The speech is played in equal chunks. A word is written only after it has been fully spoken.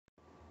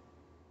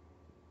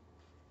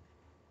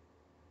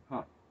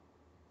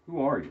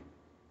Who are you?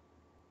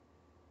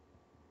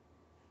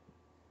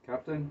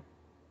 Captain,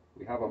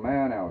 we have a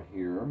man out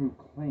here who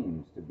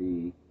claims to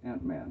be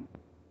Ant-Man.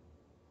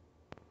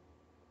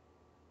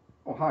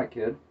 Oh, hi,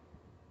 kid.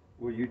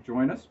 Will you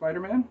join us,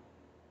 Spider-Man?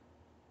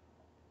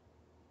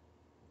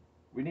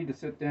 We need to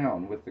sit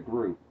down with the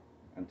group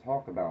and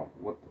talk about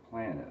what the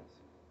plan is.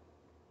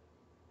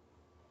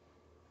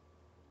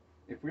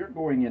 If we're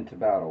going into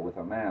battle with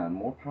a man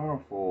more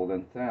powerful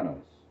than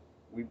Thanos,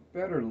 we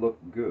better look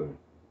good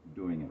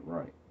doing it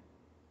right.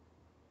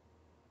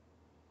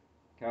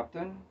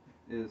 Captain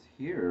is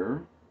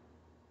here.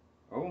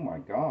 Oh my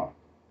God.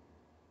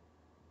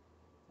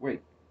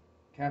 Wait,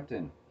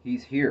 Captain,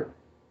 he's here.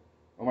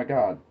 Oh my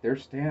God,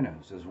 there's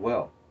Thanos as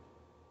well.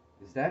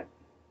 Is that...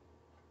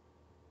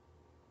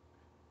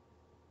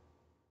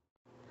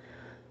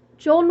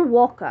 John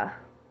Walker.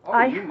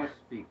 Oh, you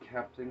must be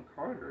Captain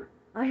Carter.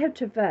 I have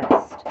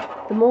traversed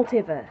the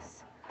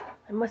multiverse.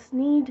 I must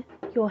need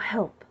your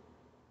help,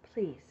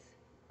 please.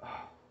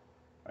 Oh,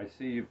 I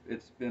see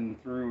it's been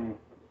through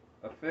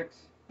a fix.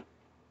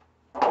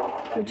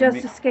 We just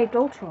escaped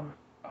Ultron.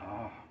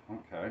 Oh,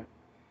 okay.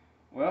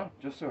 Well,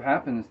 just so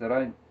happens that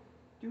I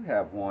do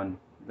have one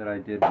that I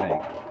did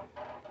make.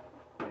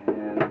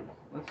 And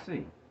let's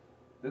see.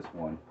 This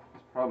one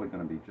is probably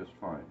going to be just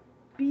fine.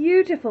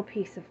 Beautiful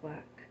piece of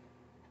work.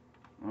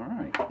 All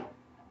right.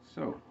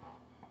 So,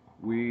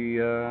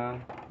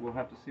 we'll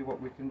have to see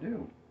what we can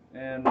do.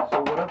 And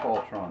so what of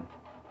Ultron?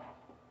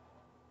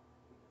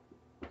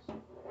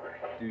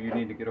 Do you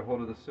need to get a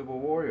hold of the Civil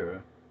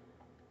Warrior?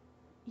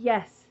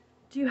 Yes.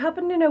 Do you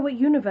happen to know what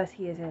universe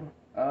he is in?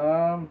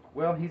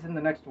 Well, he's in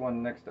the next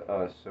one next to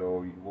us,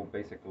 so we'll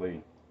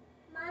basically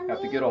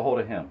have to get a hold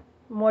of him.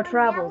 More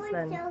travels,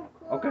 then. So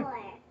cool. Okay,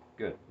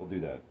 good. We'll do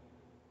that.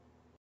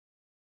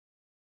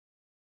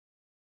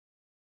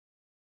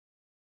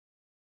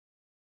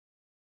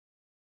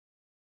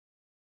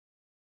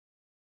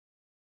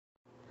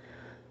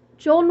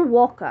 John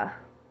Walker.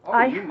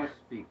 Oh, you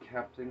must be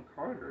Captain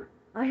Carter.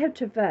 I have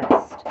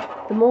traversed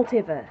the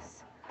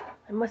multiverse.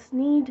 I must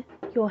need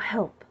your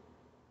help,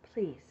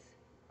 please.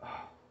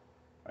 Oh,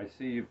 I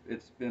see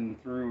it's been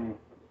through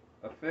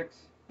a fix.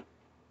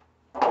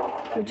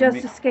 We just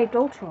escaped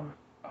Ultron.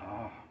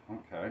 Oh,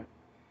 okay.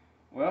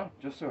 Well,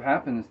 just so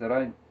happens that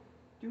I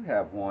do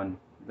have one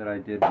that I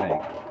did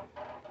make.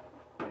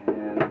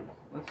 And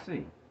let's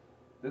see.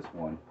 This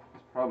one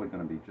is probably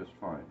going to be just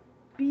fine.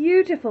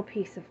 Beautiful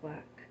piece of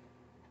work.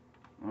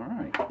 All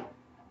right.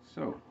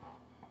 So,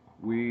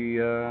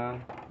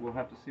 we'll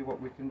have to see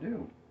what we can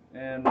do.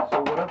 And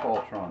so what of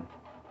Ultron?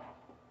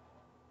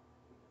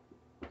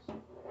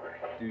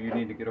 Do you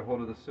need to get a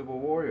hold of the Civil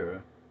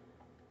Warrior?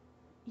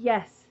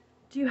 Yes.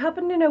 Do you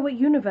happen to know what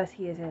universe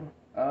he is in?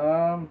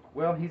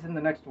 Well, he's in the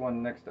next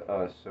one next to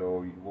us,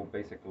 so we'll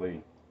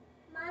basically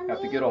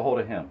have to get a hold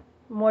of him.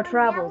 More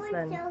travels,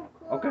 then. So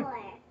cool. Okay,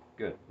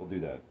 good. We'll do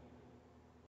that.